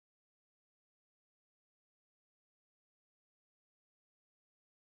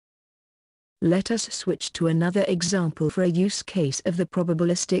let us switch to another example for a use case of the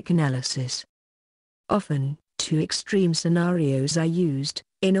probabilistic analysis. Often, two extreme scenarios are used,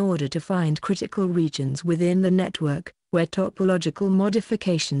 in order to find critical regions within the network, where topological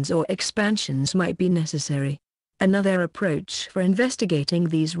modifications or expansions might be necessary. Another approach for investigating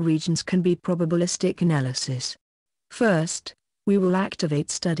these regions can be probabilistic analysis. First, we will activate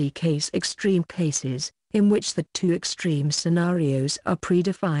study case extreme cases, in which the two extreme scenarios are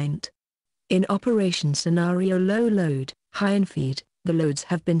predefined. In operation scenario low load, high in feed, the loads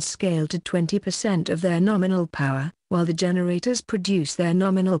have been scaled to 20% of their nominal power, while the generators produce their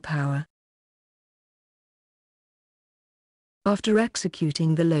nominal power. After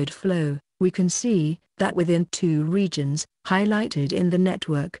executing the load flow, we can see that within two regions, highlighted in the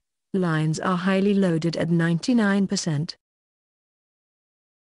network, lines are highly loaded at 99%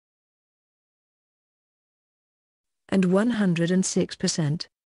 and 106%.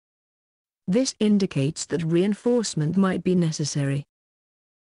 This indicates that reinforcement might be necessary.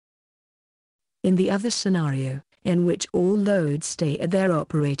 In the other scenario, in which all loads stay at their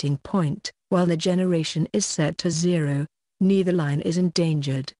operating point, while the generation is set to 0, neither line is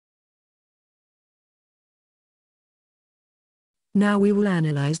endangered. Now we will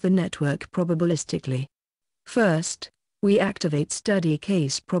analyze the network probabilistically. First, we activate study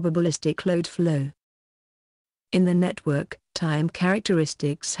case probabilistic load flow. In the network, time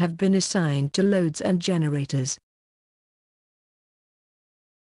characteristics have been assigned to loads and generators.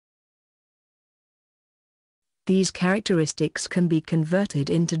 These characteristics can be converted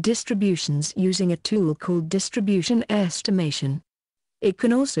into distributions using a tool called distribution estimation. It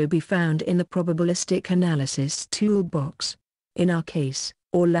can also be found in the probabilistic analysis toolbox. In our case,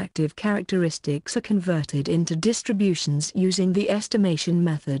 all active characteristics are converted into distributions using the estimation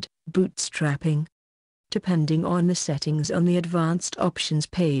method, bootstrapping. Depending on the settings on the Advanced Options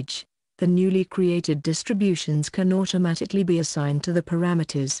page, the newly created distributions can automatically be assigned to the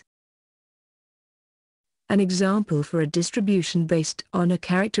parameters. An example for a distribution based on a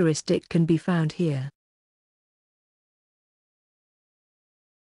characteristic can be found here.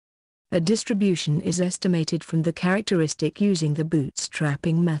 A distribution is estimated from the characteristic using the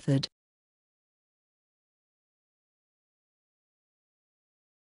bootstrapping method.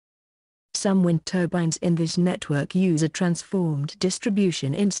 Some wind turbines in this network use a transformed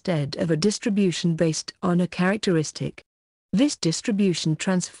distribution instead of a distribution based on a characteristic. This distribution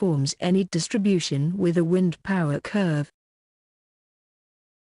transforms any distribution with a wind power curve.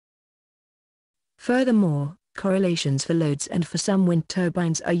 Furthermore, correlations for loads and for some wind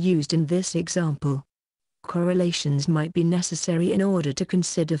turbines are used in this example. Correlations might be necessary in order to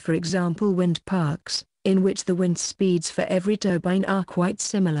consider, for example, wind parks, in which the wind speeds for every turbine are quite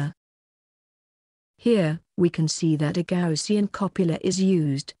similar. Here, we can see that a Gaussian copula is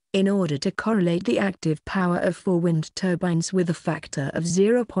used, in order to correlate the active power of 4 wind turbines with a factor of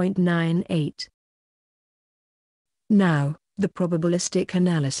 0.98. Now, the probabilistic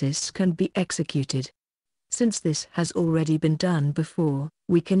analysis can be executed. Since this has already been done before,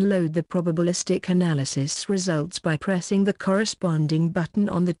 we can load the probabilistic analysis results by pressing the corresponding button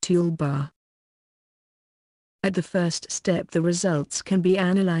on the toolbar. At the first step, the results can be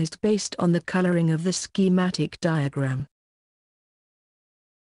analyzed based on the coloring of the schematic diagram.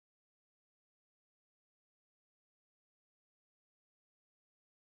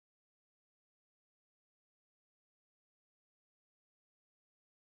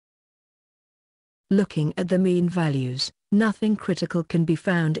 Looking at the mean values, nothing critical can be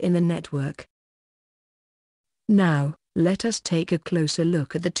found in the network. Now, let us take a closer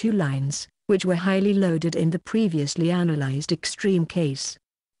look at the two lines, which were highly loaded in the previously analyzed extreme case.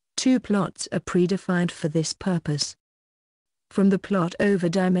 Two plots are predefined for this purpose. From the plot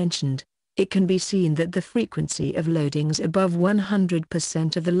over-dimensioned, it can be seen that the frequency of loadings above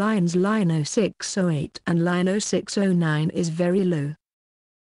 100% of the lines line 0608 and line 0609 is very low.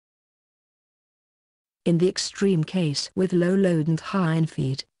 In the extreme case with low load and high in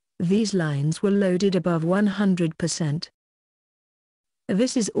feed, these lines were loaded above 100%.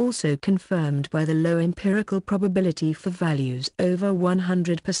 This is also confirmed by the low empirical probability for values over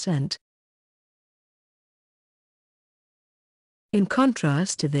 100%. In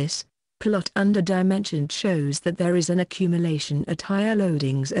contrast to this, plot under-dimensioned shows that there is an accumulation at higher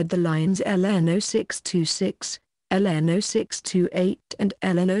loadings at the lines LN0626, LN0628 and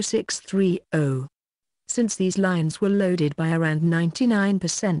LN0630. Since these lines were loaded by around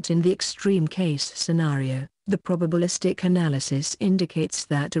 99% in the extreme case scenario, the probabilistic analysis indicates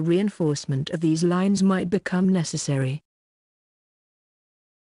that a reinforcement of these lines might become necessary.